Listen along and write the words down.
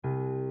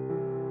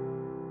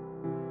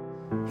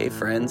Hey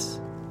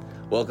friends,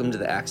 welcome to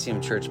the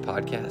Axiom Church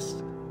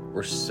podcast.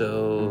 We're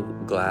so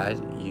glad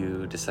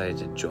you decided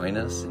to join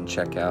us and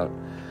check out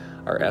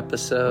our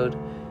episode.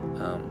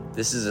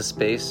 This is a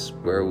space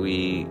where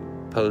we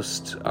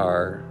post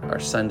our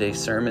Sunday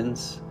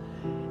sermons,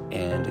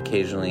 and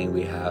occasionally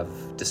we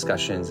have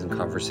discussions and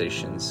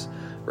conversations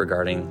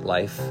regarding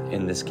life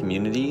in this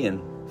community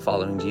and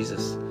following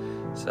Jesus.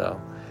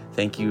 So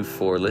thank you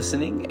for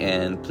listening,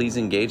 and please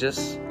engage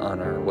us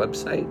on our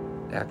website,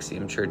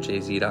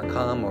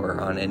 axiomchurchaz.com,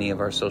 or on any of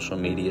our social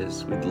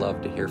medias. We'd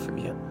love to hear from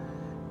you.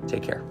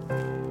 Take care.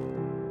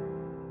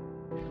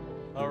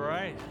 All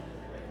right.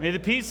 May the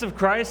peace of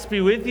Christ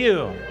be with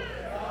you.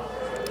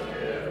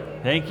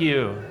 Thank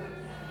you.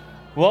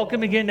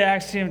 Welcome again to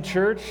Axiom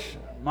Church.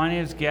 My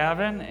name is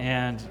Gavin,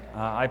 and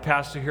I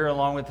pastor here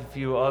along with a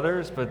few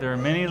others, but there are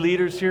many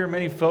leaders here,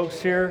 many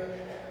folks here.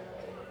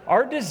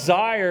 Our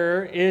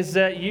desire is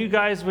that you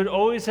guys would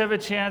always have a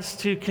chance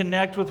to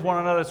connect with one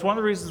another. It's one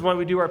of the reasons why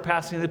we do our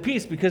passing of the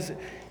peace, because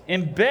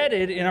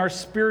embedded in our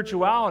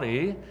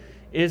spirituality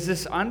is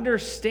this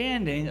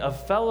understanding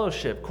of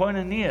fellowship,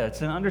 koinonia.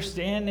 It's an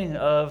understanding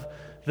of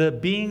the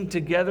being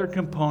together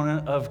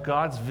component of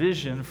God's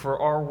vision for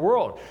our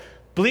world.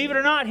 Believe it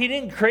or not, He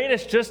didn't create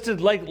us just to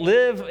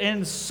live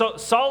in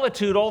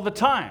solitude all the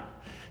time.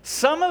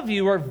 Some of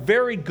you are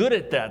very good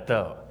at that,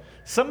 though.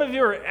 Some of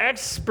you are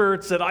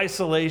experts at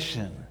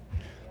isolation,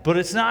 but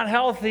it's not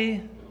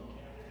healthy.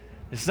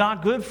 It's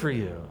not good for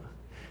you.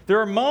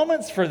 There are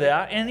moments for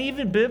that, and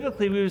even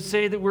biblically we would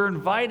say that we're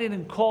invited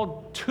and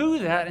called to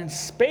that in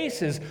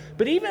spaces,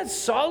 but even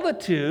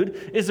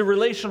solitude is a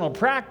relational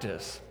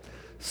practice.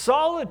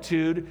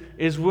 Solitude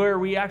is where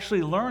we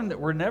actually learn that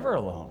we're never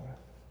alone,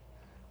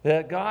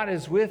 that God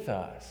is with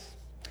us.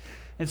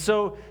 And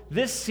so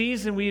this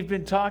season we've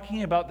been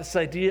talking about this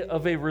idea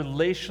of a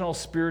relational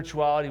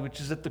spirituality, which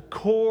is at the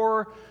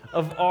core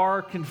of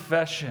our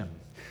confession.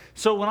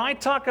 So when I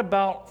talk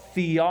about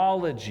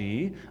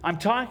theology, I'm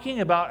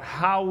talking about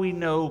how we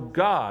know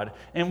God.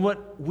 And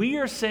what we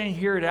are saying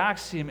here at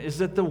Axiom is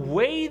that the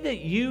way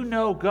that you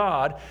know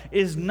God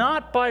is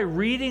not by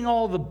reading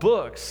all the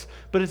books,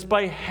 but it's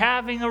by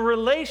having a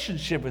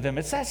relationship with Him.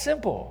 It's that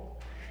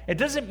simple. It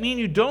doesn't mean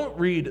you don't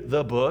read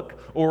the book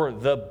or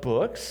the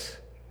books,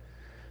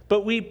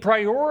 but we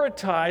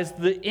prioritize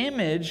the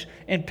image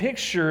and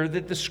picture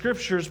that the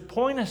Scriptures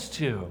point us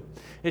to.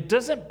 It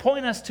doesn't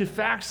point us to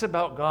facts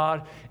about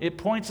God. It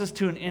points us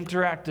to an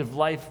interactive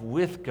life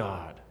with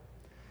God.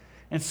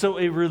 And so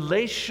a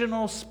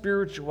relational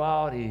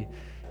spirituality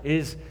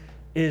is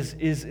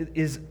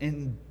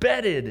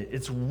embedded,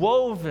 it's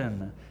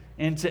woven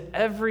into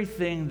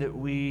everything that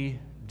we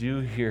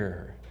do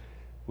here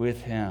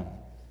with Him.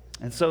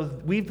 And so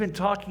we've been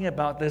talking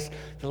about this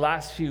the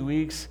last few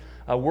weeks,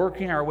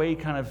 working our way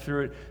kind of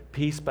through it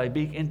piece by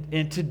piece.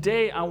 And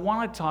today I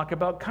want to talk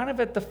about kind of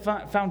at the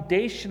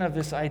foundation of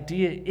this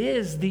idea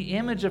is the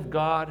image of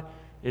God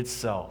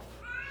itself.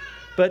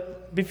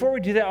 But before we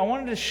do that, I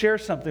wanted to share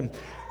something.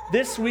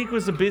 This week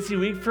was a busy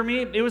week for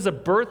me. It was a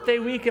birthday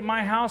week at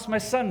my house. My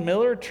son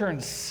Miller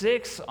turned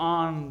 6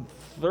 on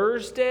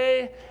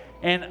Thursday,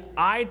 and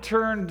I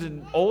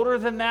turned older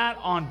than that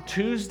on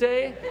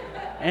Tuesday.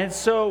 And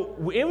so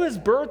it was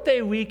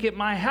birthday week at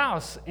my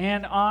house.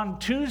 And on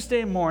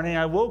Tuesday morning,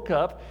 I woke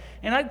up,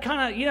 and I'd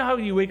kind of, you know how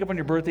you wake up on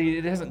your birthday,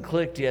 it hasn't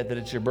clicked yet that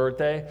it's your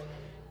birthday.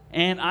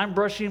 And I'm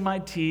brushing my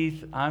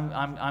teeth,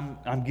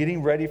 I'm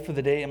getting ready for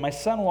the day, and my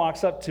son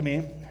walks up to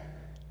me,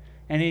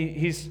 and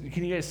he's,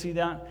 can you guys see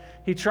that?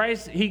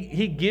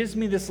 He gives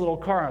me this little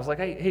card. I was like,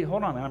 hey,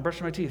 hold on, man, I'm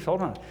brushing my teeth,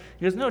 hold on.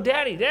 He goes, no,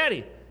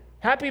 Daddy,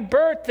 happy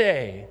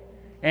birthday.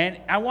 And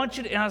I want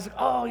you to, and I was like,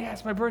 oh yeah,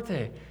 it's my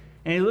birthday.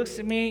 And he looks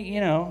at me, he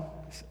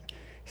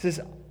says,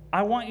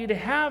 I want you to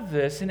have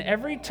this, and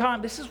every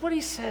time, this is what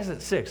he says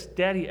at 6,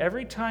 Daddy,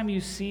 every time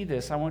you see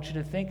this, I want you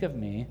to think of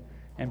me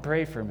and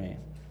pray for me.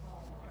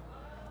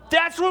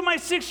 That's what my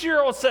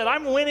 6-year-old said.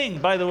 I'm winning,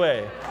 by the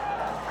way.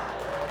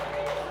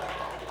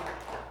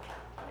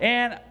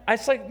 And I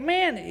was like,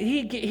 man,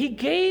 he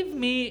gave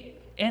me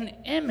an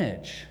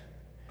image.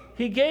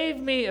 He gave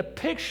me a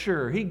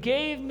picture. He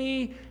gave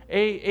me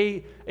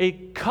a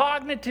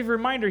cognitive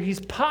reminder. He's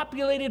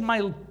populated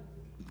my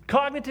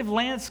cognitive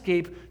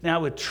landscape now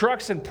with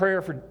trucks and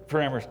prayer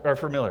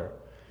for Miller.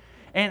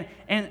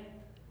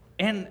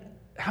 And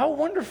how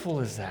wonderful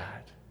is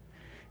that?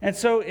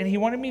 And he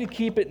wanted me to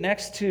keep it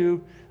next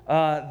to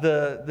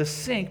the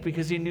sink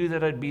because he knew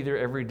that I'd be there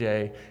every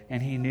day,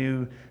 and he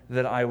knew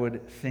that I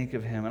would think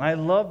of him. And I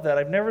love that.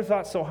 I've never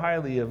thought so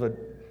highly of a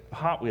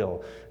Hot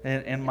Wheel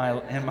in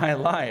my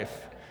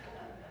life.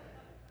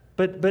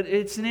 But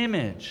it's an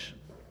image.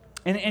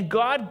 And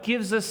God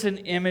gives us an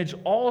image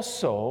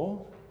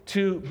also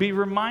to be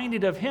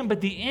reminded of Him.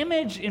 But the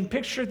image and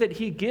picture that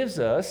He gives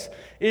us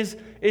is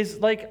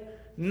like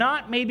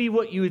not maybe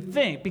what you would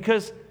think,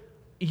 because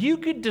you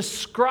could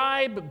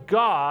describe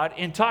God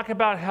and talk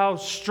about how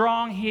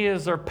strong He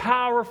is, or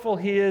powerful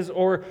He is,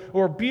 or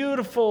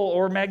beautiful,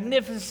 or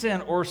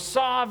magnificent, or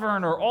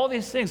sovereign, or all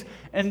these things.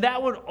 And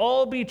that would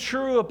all be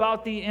true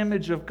about the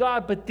image of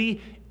God. But the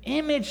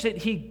image that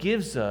he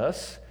gives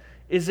us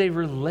is a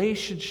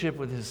relationship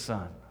with his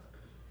Son.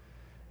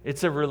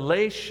 It's a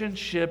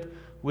relationship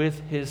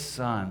with his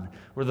Son,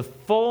 where the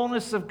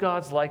fullness of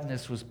God's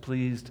likeness was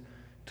pleased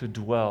to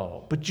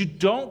dwell. But you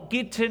don't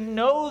get to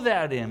know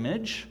that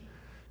image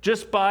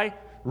just by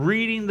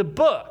reading the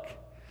book.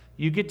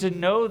 You get to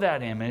know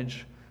that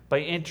image by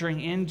entering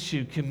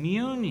into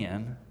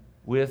communion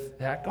with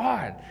that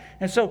God.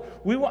 And so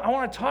I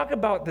want to talk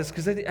about this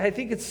because I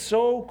think it's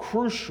so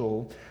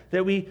crucial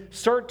that we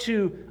start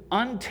to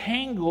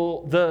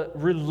untangle the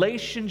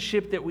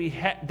relationship that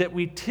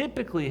we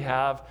typically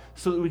have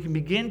so that we can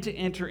begin to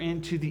enter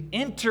into the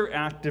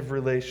interactive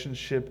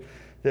relationship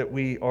that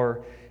we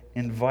are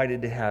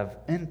invited to have.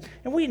 And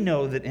we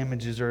know that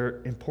images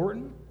are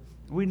important.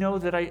 We know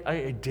that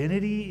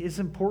identity is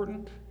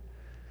important.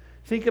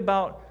 Think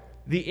about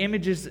the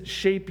images that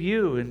shape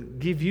you and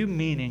give you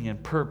meaning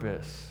and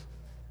purpose.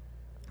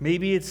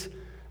 Maybe it's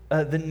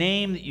the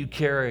name that you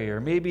carry,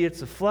 or maybe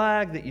it's a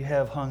flag that you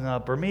have hung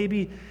up, or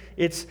maybe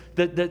it's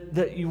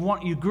that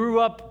you grew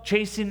up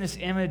chasing this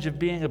image of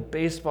being a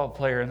baseball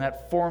player and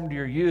that formed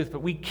your youth.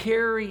 But we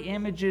carry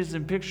images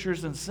and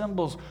pictures and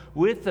symbols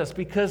with us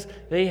because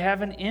they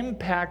have an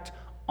impact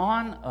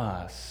on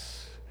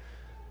us.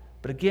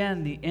 But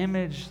again, the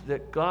image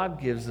that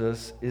God gives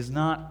us is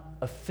not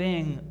a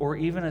thing or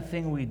even a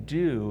thing we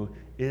do.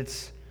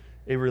 It's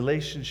a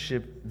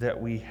relationship that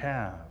we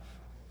have.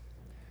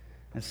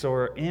 And so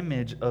our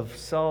image of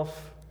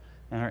self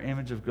and our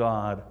image of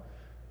God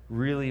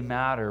really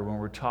matter when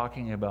we're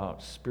talking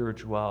about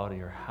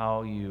spirituality or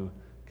how you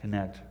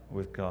connect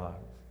with God.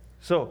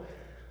 So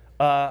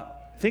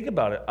think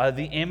about it.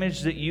 The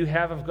image that you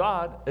have of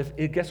God,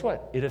 guess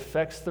what? It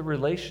affects the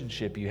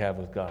relationship you have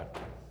with God.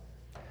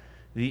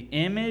 The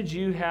image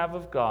you have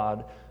of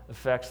God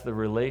affects the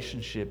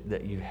relationship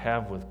that you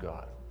have with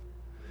God.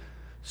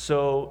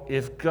 So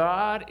if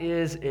God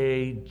is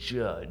a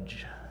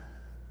judge,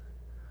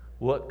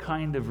 what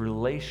kind of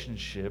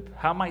relationship,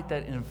 how might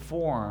that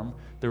inform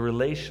the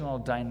relational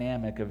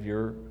dynamic of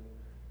your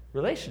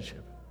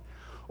relationship?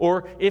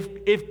 Or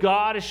if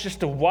God is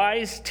just a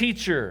wise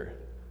teacher,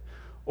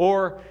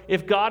 or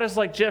if God is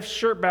like Jeff's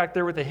shirt back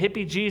there with the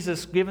hippie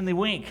Jesus giving the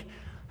wink,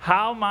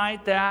 how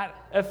might that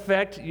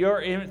affect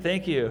your image?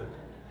 Thank you.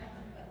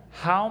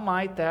 How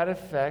might that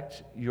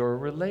affect your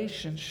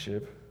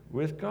relationship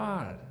with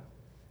God?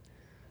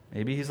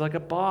 Maybe he's like a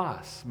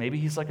boss. Maybe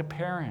he's like a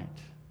parent.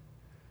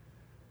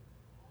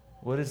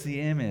 What is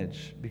the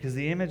image? Because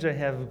the image I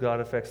have of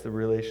God affects the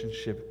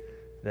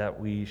relationship that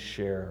we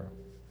share.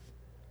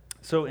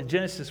 So in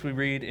Genesis we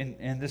read,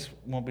 and this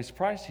won't be a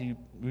surprise to you,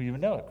 you even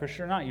know it,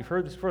 Christian or not, you've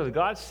heard this before, that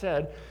God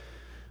said,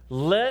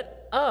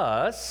 "Let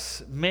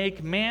us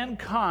make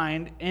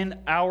mankind in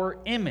our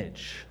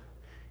image,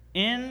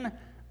 in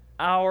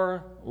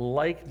our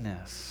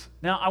likeness."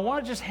 Now, I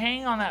want to just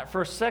hang on that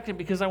for a second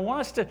because I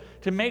want us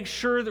to make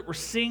sure that we're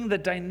seeing the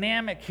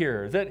dynamic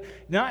here, that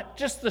not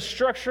just the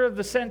structure of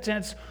the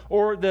sentence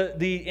or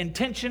the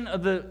intention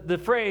of the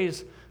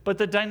phrase, but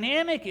the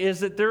dynamic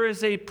is that there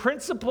is a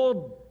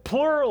principled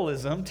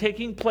pluralism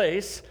taking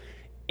place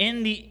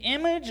in the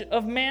image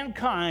of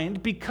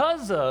mankind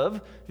because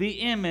of the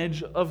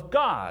image of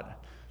God.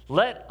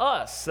 Let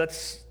us,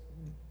 that's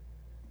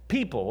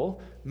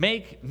people,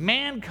 make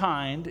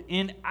mankind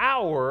in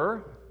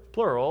our,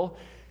 plural,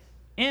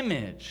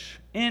 image,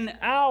 in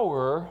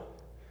our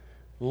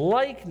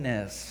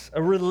likeness.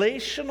 A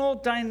relational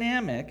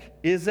dynamic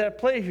is at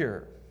play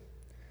here.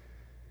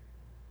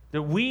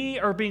 That we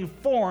are being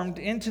formed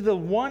into the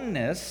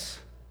oneness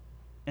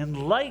and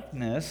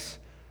likeness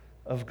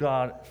of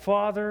God,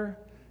 Father,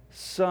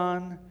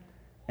 Son,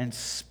 and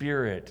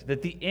Spirit.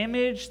 That the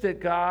image that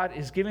God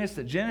is giving us,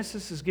 that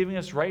Genesis is giving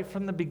us right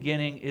from the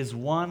beginning, is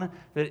one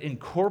that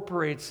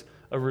incorporates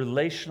a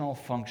relational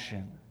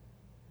function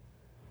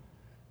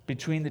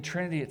between the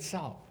Trinity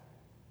itself.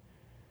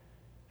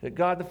 That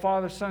God the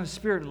Father, Son, and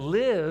Spirit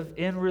live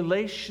in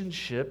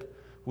relationship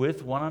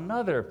with one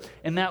another.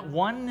 And that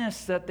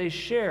oneness that they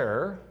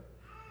share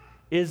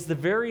is the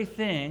very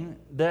thing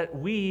that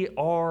we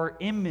are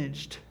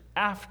imaged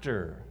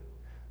after.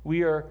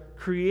 We are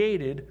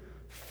created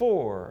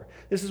for.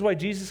 This is why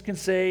Jesus can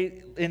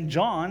say in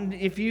John,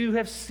 "If you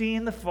have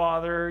seen the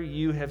Father,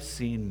 you have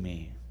seen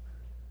me."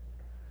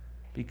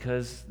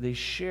 Because they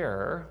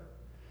share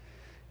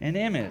an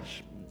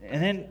image.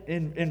 And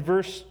then in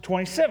verse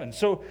 27,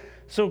 so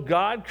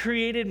God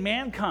created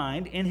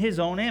mankind in his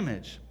own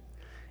image.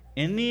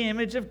 In the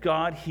image of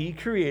God, he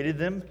created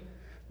them,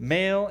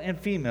 male and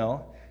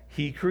female,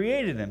 he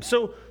created them.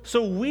 So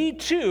we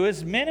too,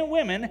 as men and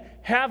women,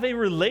 have a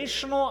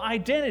relational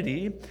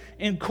identity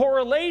in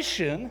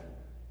correlation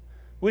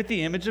with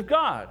the image of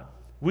God.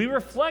 We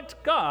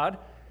reflect God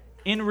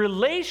in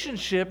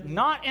relationship,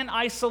 not in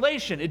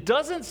isolation. It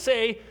doesn't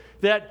say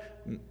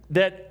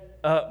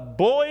that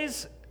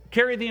boys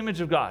carry the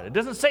image of God. It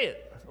doesn't say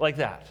it like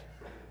that.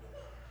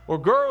 Or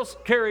girls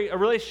carry a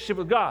relationship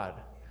with God.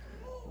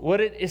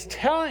 What it is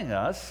telling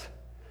us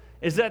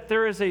is that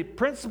there is a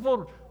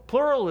principled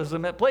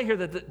pluralism at play here,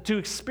 that to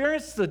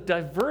experience the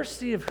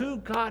diversity of who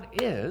God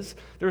is,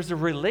 there's a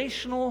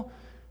relational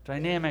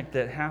dynamic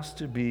that has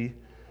to be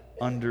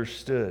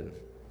understood.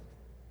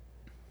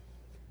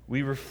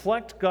 We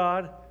reflect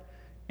God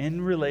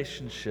in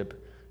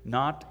relationship,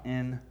 not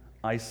in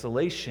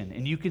isolation.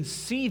 And you can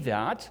see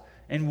that,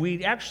 and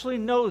we actually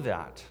know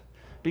that,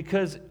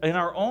 because in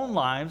our own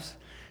lives,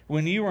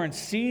 when you are in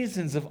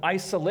seasons of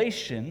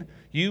isolation,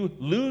 you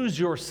lose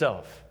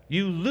yourself.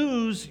 You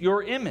lose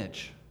your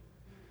image.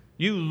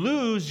 You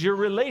lose your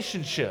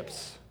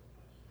relationships.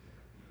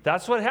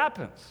 That's what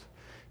happens.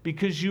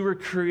 Because you were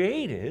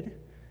created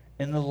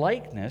in the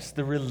likeness,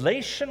 the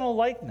relational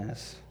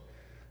likeness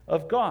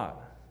of God.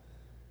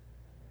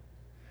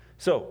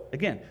 So,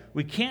 again,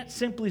 we can't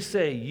simply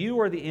say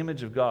you are the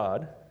image of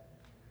God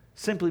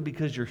simply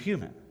because you're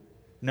human.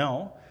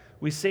 No,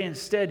 we say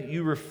instead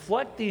you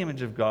reflect the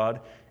image of God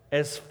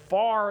as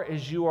far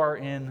as you are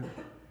in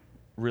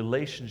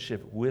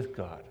relationship with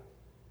God.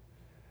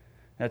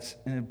 That's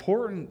an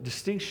important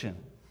distinction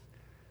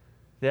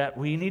that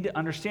we need to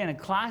understand. And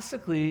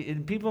classically,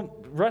 and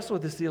people wrestle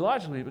with this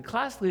theologically, but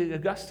classically,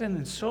 Augustine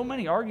and so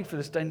many argue for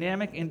this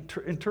dynamic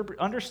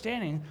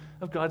understanding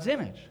of God's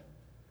image.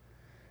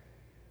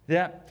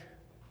 That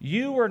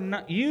you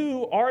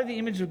are the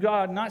image of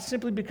God not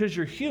simply because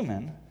you're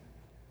human,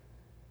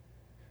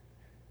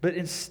 but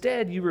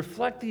instead you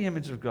reflect the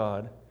image of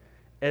God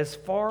as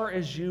far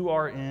as you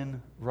are in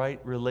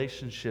right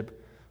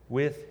relationship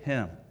with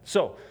Him.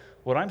 So,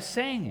 what I'm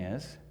saying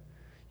is,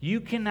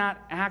 you cannot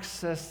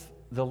access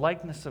the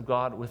likeness of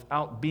God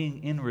without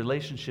being in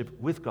relationship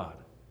with God.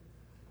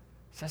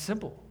 It's that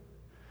simple.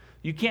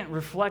 You can't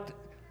reflect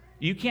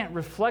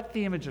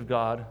the image of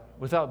God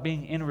without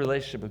being in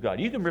relationship with God.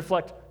 You can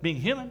reflect being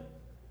human.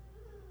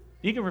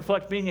 You can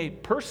reflect being a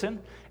person,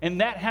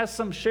 and that has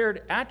some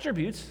shared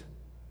attributes.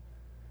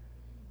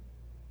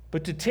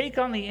 But to take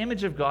on the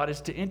image of God is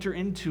to enter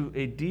into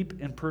a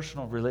deep and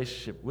personal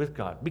relationship with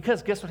God.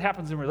 Because guess what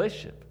happens in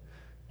relationship?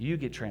 You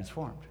get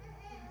transformed.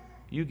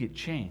 You get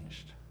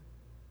changed.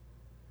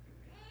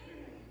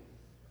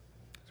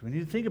 So we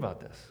need to think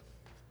about this.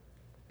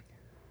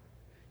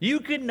 You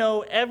could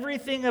know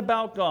everything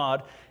about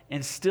God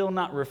and still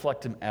not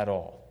reflect Him at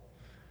all.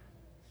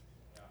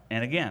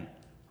 And again,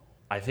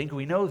 I think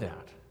we know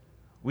that.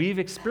 We've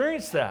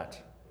experienced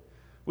that.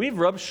 We've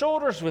rubbed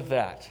shoulders with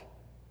that.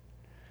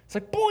 It's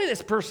like, boy,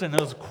 this person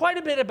knows quite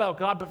a bit about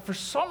God, but for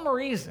some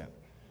reason,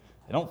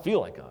 they don't feel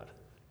like God.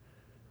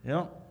 They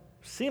don't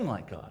seem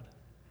like God.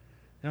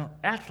 They don't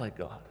act like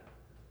God.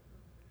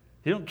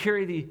 They don't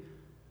carry the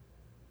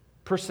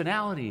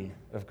personality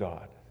of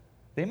God.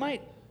 They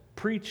might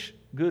preach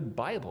good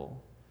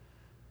Bible,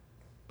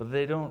 but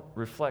they don't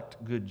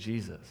reflect good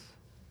Jesus.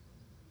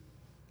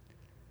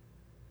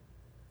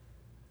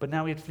 But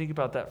now we have to think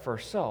about that for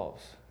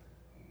ourselves.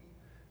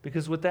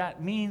 Because what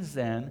that means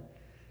then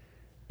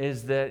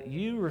is that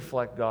you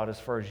reflect God as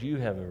far as you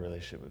have a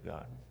relationship with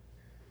God.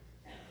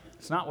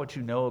 It's not what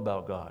you know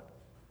about God.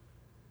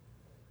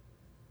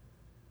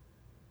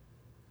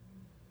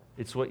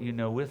 It's what you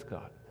know with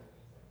God.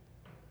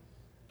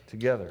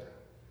 Together.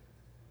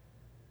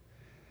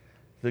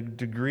 The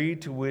degree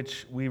to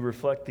which we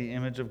reflect the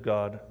image of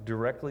God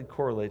directly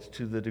correlates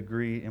to the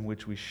degree in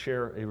which we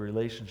share a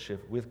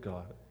relationship with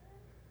God.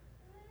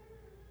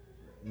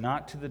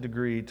 Not to the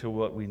degree to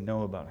what we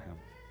know about Him.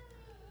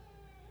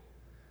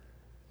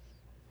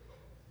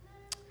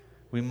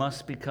 We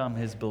must become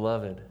His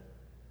beloved.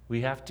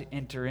 We have to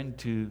enter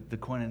into the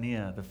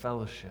koinonia, the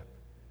fellowship,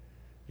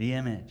 the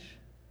image,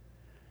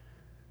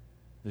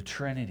 the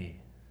Trinity.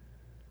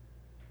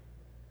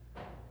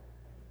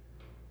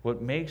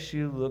 What makes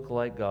you look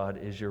like God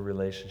is your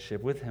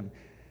relationship with Him.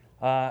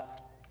 How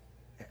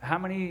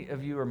many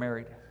of you are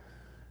married?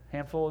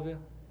 Handful of you?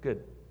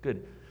 Good,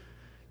 good.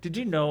 Did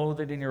you know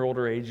that in your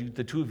older age,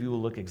 the two of you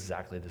will look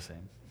exactly the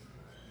same?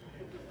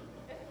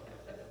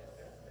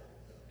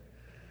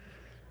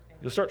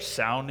 You'll start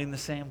sounding the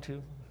same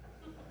too.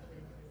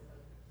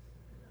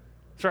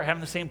 Start having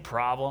the same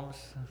problems,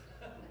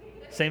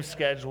 same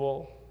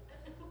schedule.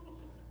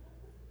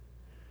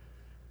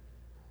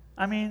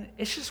 I mean,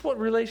 it's just what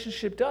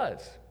relationship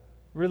does.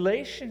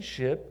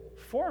 Relationship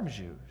forms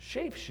you,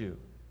 shapes you,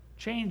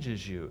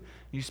 changes you.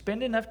 You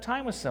spend enough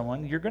time with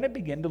someone, you're going to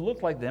begin to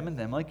look like them and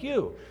them like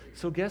you.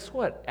 So guess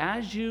what?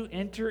 As you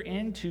enter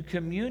into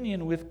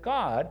communion with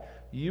God,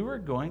 you are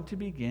going to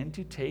begin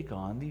to take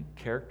on the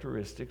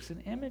characteristics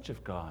and image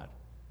of God.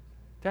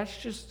 That's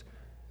just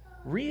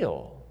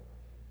real.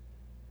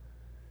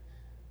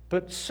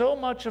 But so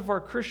much of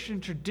our Christian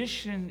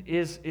tradition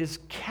is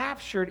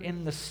captured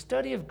in the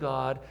study of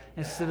God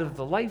instead of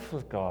the life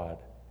with God.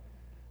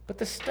 But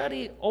the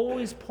study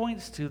always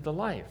points to the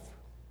life.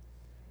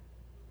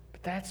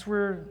 But that's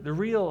where the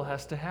real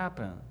has to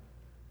happen,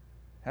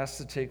 has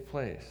to take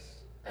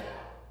place.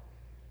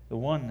 The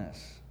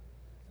oneness.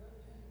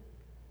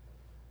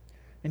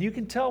 And you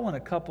can tell when a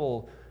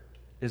couple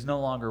is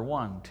no longer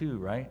one, too,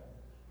 right?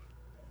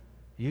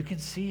 You can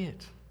see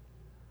it.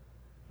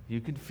 You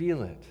can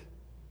feel it.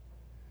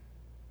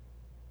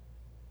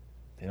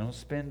 They don't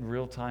spend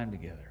real time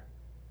together.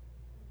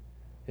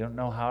 They don't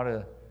know how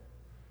to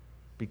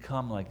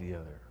become like the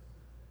other.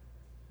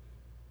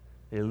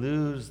 They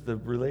lose the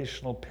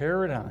relational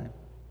paradigm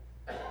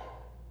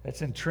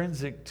that's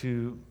intrinsic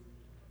to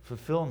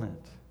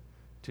fulfillment,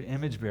 to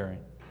image bearing.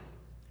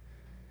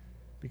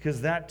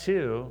 Because that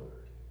too,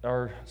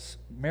 our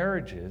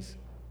marriages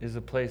is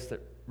a place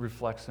that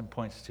reflects and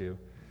points to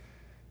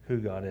who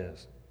God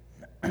is.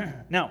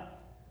 Now,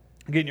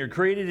 again, you're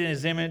created in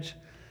His image,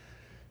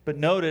 but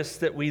notice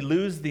that we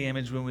lose the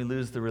image when we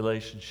lose the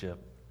relationship.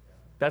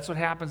 That's what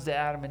happens to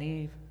Adam and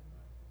Eve.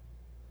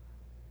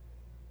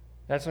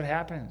 That's what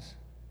happens.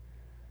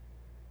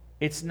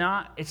 It's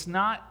not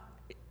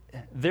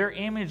their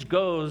image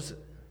goes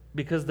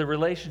because the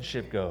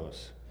relationship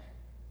goes.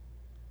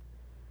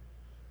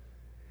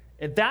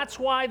 And that's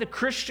why the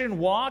Christian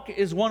walk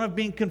is one of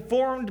being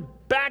conformed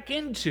back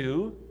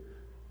into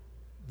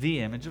the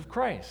image of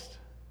Christ.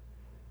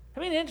 I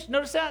mean,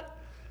 notice that?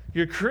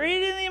 You're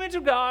created in the image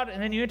of God,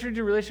 and then you enter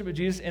into a relationship with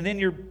Jesus, and then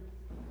you're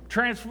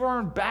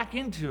transformed back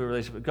into a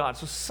relationship with God.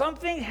 So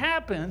something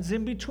happens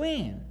in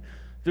between.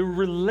 The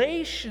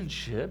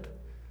relationship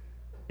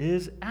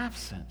is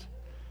absent,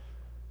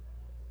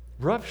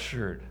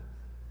 ruptured,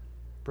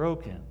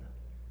 broken.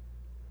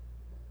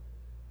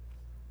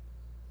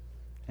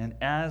 And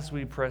as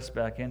we press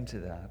back into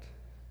that,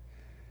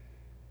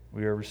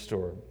 we are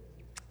restored.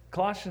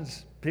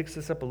 Colossians picks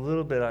this up a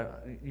little bit. I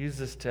use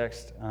this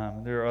text.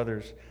 There are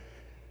others.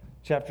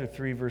 Chapter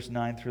 3, verse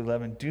 9 through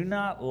 11. Do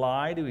not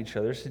lie to each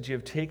other, since you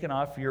have taken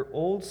off your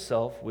old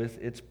self with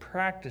its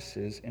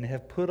practices and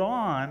have put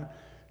on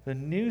the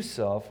new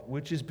self,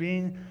 which is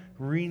being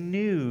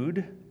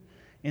renewed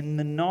in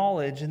the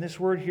knowledge. And this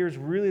word here is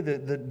really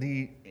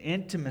the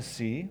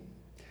intimacy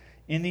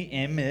in the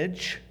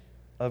image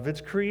of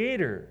its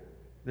creator.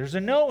 There's a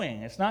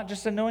knowing. It's not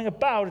just a knowing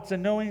about, it's a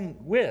knowing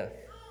with.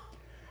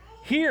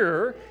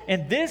 Here,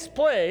 in this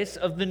place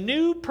of the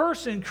new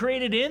person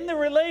created in the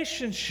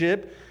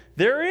relationship,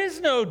 there is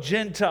no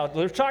Gentile.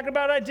 We're talking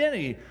about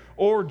identity,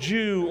 or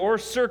Jew, or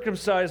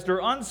circumcised, or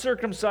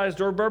uncircumcised,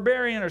 or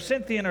barbarian, or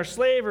Scythian, or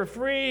slave, or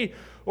free,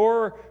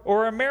 or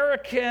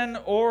American,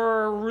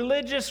 or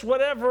religious,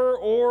 whatever,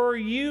 or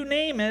you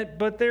name it,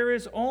 but there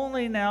is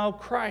only now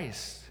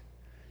Christ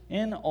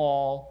in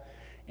all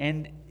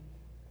and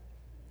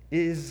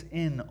is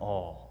in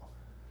all.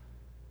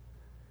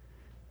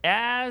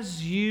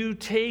 As you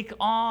take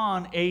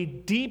on a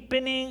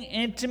deepening,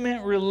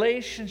 intimate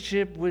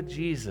relationship with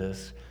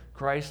Jesus,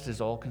 Christ is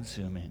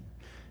all-consuming.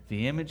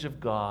 The image of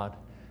God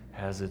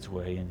has its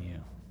way in you.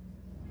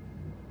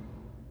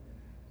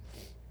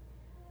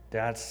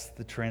 That's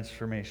the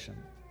transformation.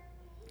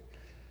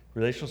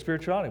 Relational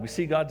spirituality. We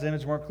see God's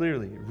image more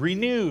clearly.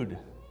 Renewed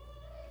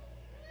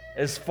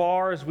as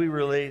far as we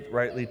relate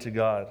rightly to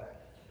God.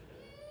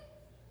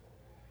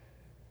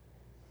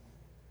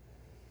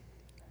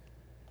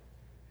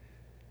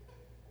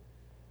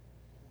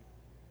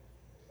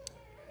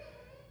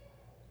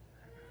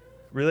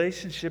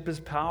 Relationship is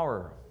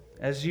power.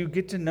 As you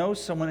get to know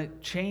someone,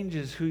 it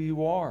changes who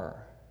you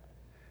are.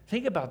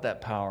 Think about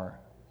that power.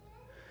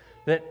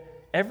 That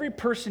every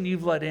person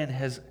you've let in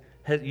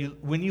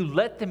when you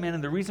let them in,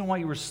 and the reason why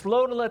you were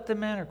slow to let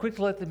them in or quick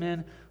to let them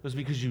in was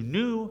because you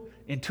knew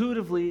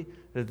intuitively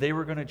that they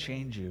were going to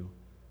change you.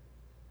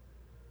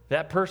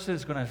 That person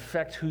is going to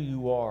affect who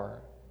you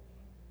are.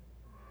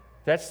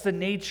 That's the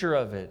nature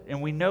of it,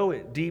 and we know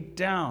it deep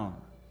down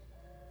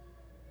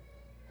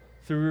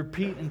through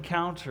repeat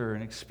encounter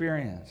and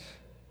experience.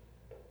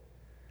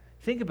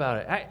 Think about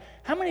it.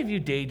 How many of you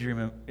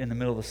daydream in the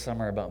middle of the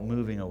summer about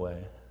moving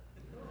away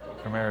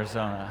from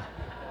Arizona?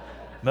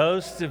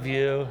 Most of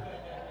you.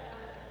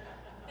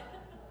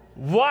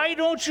 Why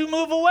don't you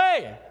move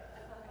away?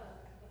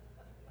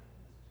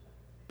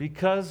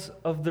 Because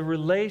of the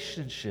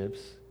relationships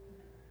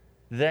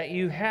that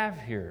you have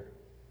here.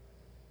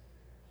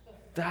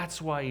 That's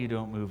why you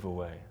don't move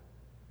away.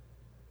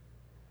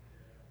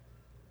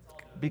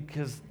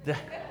 Because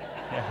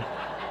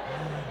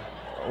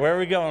where are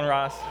we going,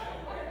 Ross?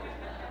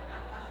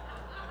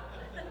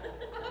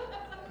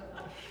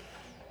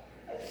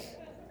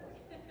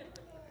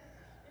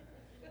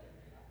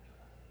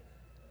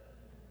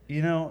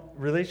 You know,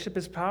 relationship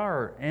is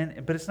power,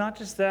 but it's not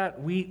just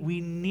that. We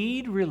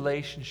need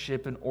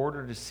relationship in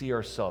order to see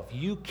ourselves.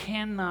 You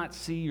cannot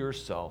see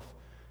yourself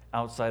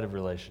outside of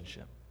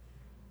relationship.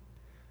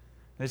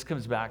 This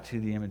comes back to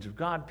the image of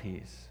God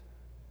piece.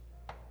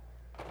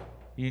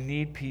 You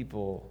need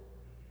people.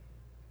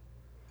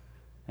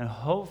 And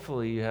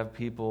hopefully you have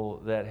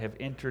people that have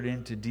entered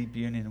into deep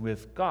union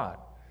with God,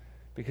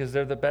 because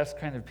they're the best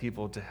kind of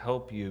people to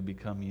help you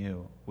become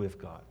you with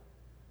God.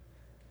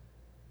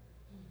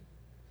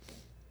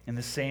 In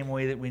the same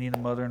way that we need a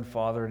mother and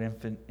father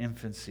at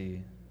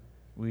infancy,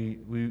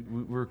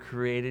 we're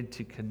created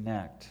to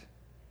connect.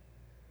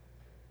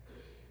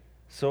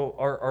 So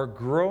our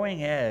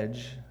growing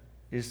edge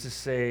is to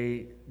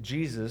say,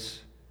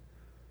 Jesus,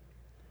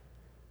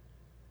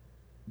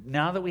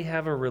 now that we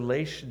have a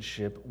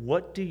relationship,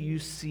 what do you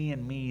see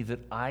in me that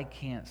I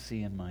can't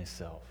see in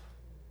myself?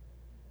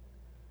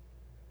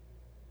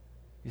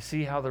 You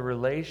see how the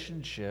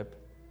relationship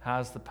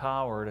has the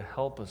power to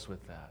help us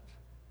with that.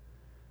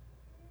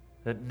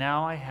 That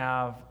now I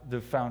have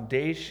the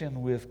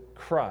foundation with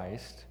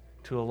Christ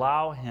to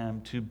allow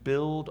Him to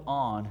build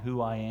on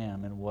who I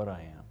am and what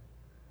I am.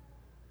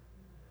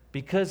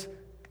 Because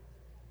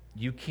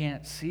you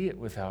can't see it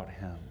without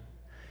Him.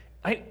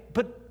 And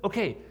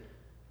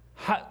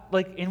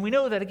we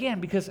know that again,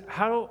 because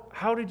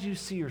how did you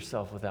see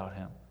yourself without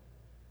Him?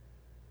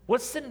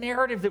 What's the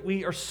narrative that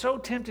we are so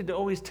tempted to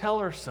always tell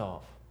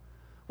ourselves?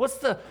 What's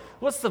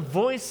the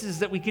voices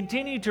that we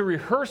continue to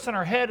rehearse in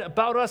our head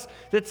about us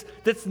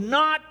that's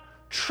not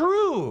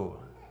true?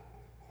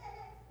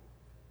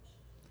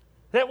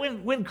 That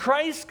when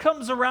Christ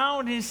comes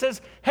around and He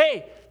says,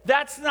 hey,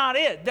 that's not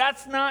it.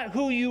 That's not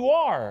who you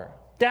are.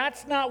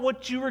 That's not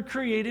what you were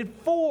created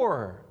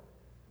for.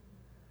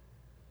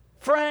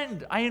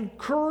 Friend, I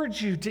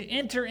encourage you to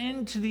enter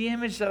into the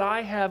image that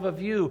I have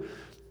of you.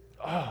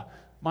 Oh,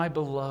 my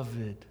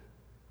beloved.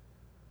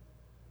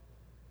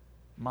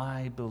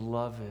 My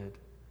beloved.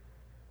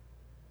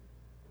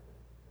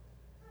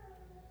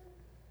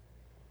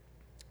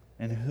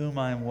 In whom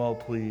I am well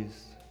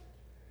pleased.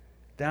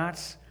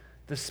 That's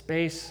the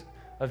space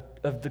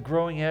of the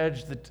growing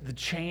edge, the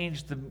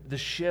change, the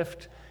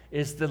shift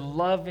is the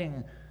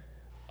loving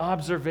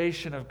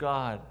observation of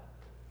God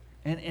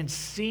and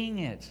seeing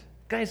it.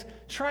 Guys,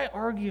 try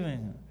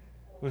arguing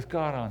with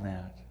God on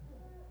that.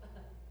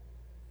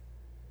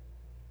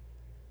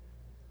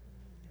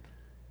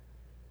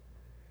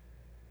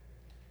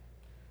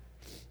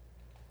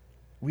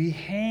 We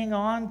hang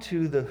on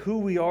to the who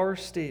we are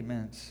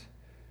statements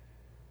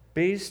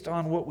based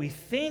on what we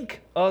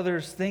think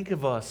others think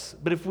of us.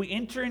 But if we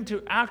enter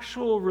into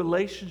actual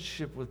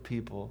relationship with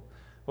people,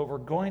 what we're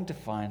going to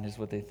find is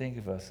what they think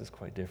of us is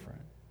quite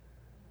different.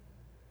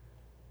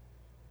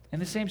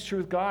 And the same is true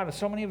with God.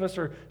 So many of us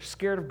are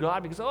scared of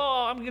God because,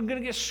 I'm going to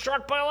get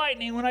struck by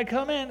lightning when I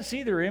come in.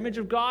 See, their image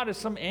of God is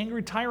some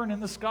angry tyrant in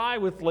the sky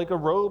with like a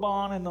robe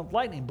on and a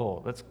lightning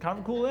bolt. That's kind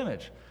of a cool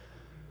image.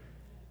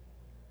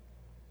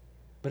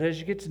 But as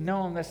you get to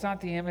know Him, that's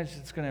not the image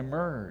that's going to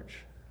emerge.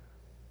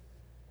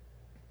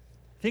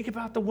 Think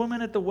about the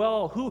woman at the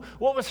well.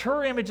 What was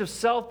her image of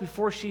self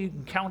before she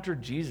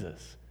encountered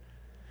Jesus?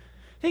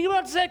 Think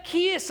about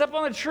Zacchaeus up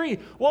on the tree.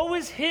 What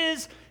was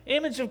his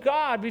image of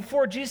God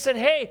before Jesus said,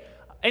 hey,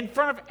 in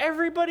front of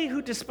everybody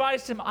who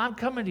despised him, I'm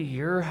coming to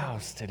your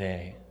house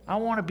today. I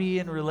want to be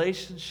in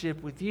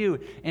relationship with you.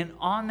 And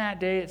on that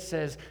day, it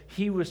says,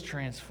 he was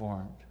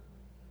transformed.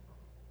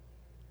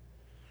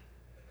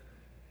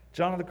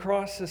 John of the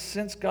Cross says,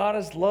 since God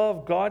is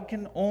love, God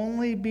can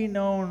only be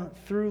known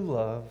through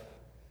love.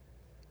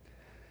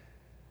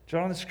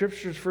 John in the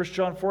Scriptures, 1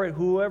 John 4:8,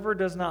 whoever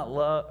does not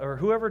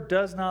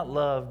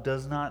love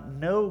does not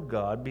know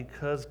God,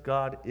 because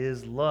God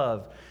is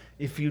love.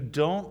 If you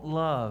don't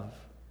love,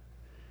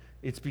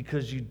 it's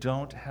because you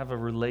don't have a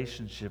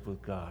relationship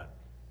with God.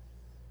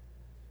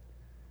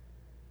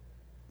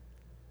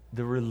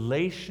 The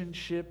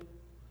relationship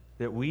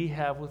that we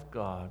have with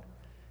God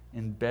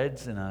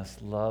embeds in us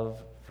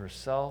love for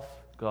self,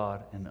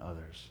 God, and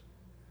others.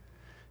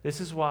 This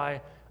is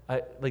why,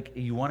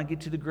 you want to get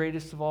to the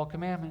greatest of all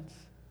commandments.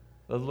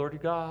 Love the Lord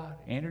your God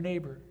and your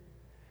neighbor.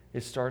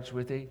 It starts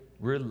with a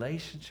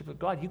relationship with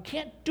God. You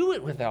can't do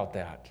it without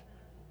that.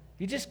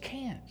 You just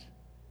can't.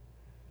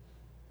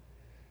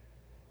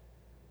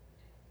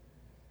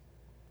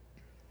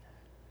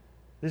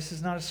 This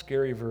is not a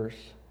scary verse.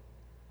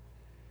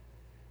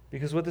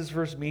 Because what this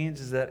verse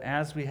means is that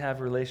as we have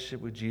a relationship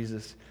with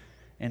Jesus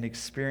and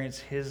experience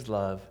His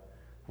love,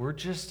 we're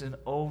just an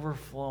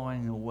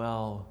overflowing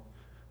well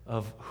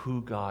of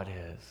who God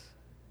is.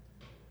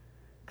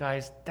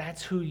 Guys,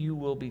 that's who you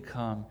will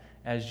become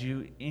as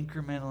you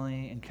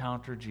incrementally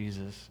encounter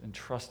Jesus and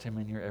trust Him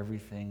in your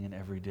everything and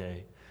every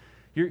day.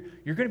 You're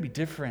going to be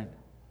different.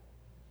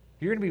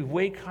 You're going to be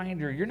way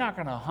kinder. You're not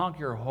going to honk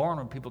your horn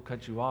when people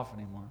cut you off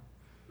anymore.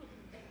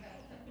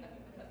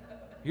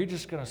 You're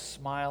just going to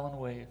smile and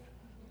wave.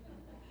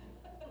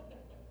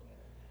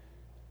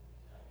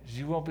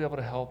 You won't be able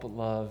to help but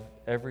love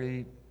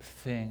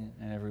everything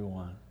and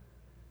everyone.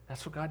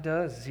 That's what God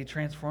does, is He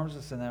transforms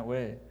us in that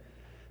way.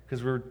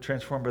 Because we're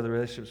transformed by the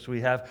relationships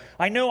we have.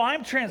 I know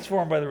I'm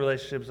transformed by the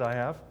relationships I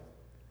have.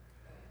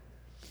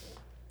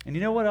 And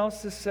you know what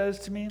else this says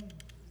to me?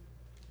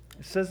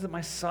 It says that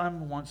my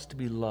son wants to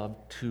be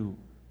loved too.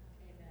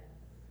 Amen.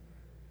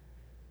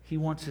 He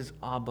wants his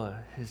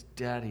Abba, his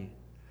daddy,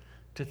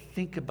 to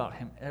think about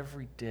him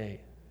every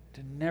day,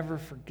 to never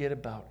forget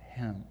about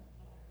him.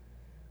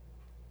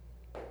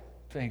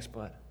 Thanks,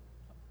 bud.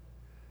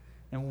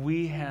 And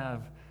we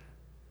have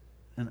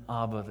an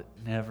Abba that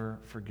never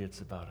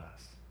forgets about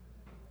us.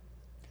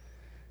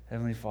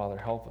 Heavenly Father,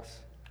 help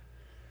us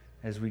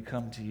as we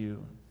come to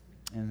you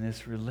in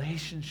this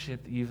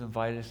relationship that you've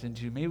invited us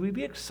into. May we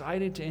be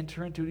excited to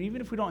enter into it, even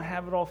if we don't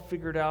have it all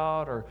figured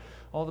out or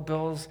all the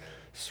bells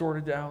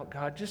sorted out.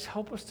 God, just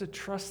help us to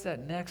trust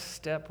that next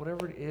step,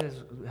 whatever it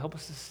is. Help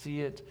us to see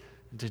it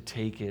and to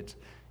take it.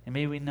 And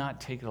may we not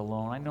take it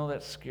alone. I know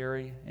that's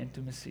scary.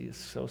 Intimacy is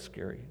so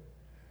scary.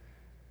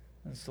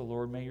 And so,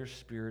 Lord, may your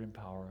Spirit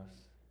empower us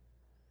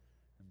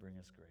and bring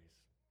us grace.